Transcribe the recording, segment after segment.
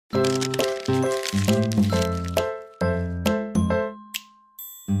Hey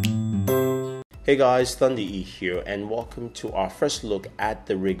guys, Thunder E here, and welcome to our first look at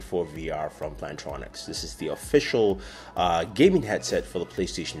the Rig for VR from Plantronics. This is the official gaming headset for the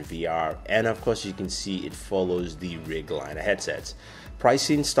PlayStation VR, and of course you can see it follows the Rig line of headsets.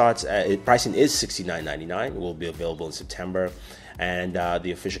 Pricing is $69.99. It will be available in September, and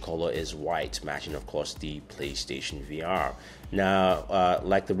the official color is white, matching of course the PlayStation VR. Now,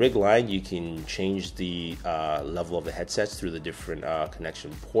 like the Rig line, you can change the level of the headsets through the different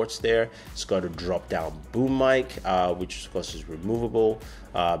connection ports there. It's got a drop-down boom mic, which of course is removable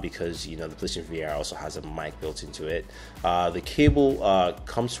because the PlayStation VR also has a mic built into it. The cable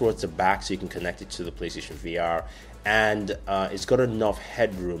comes towards the back, so you can connect it to the PlayStation VR. And it's got enough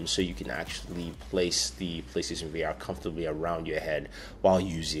headroom so you can actually place the PlayStation VR comfortably around your head while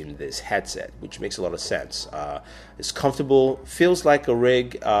using this headset, which makes a lot of sense. It's comfortable, feels like a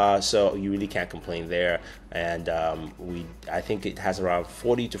Rig, so you really can't complain there. And I think it has around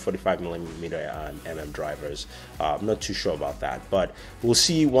 40 to 45 millimeter drivers. I'm not too sure about that, but we'll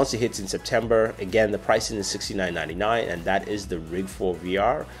see once it hits in September. Again, the pricing is $69.99, and that is the Rig for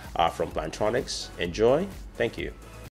VR from Plantronics. Enjoy. Thank you.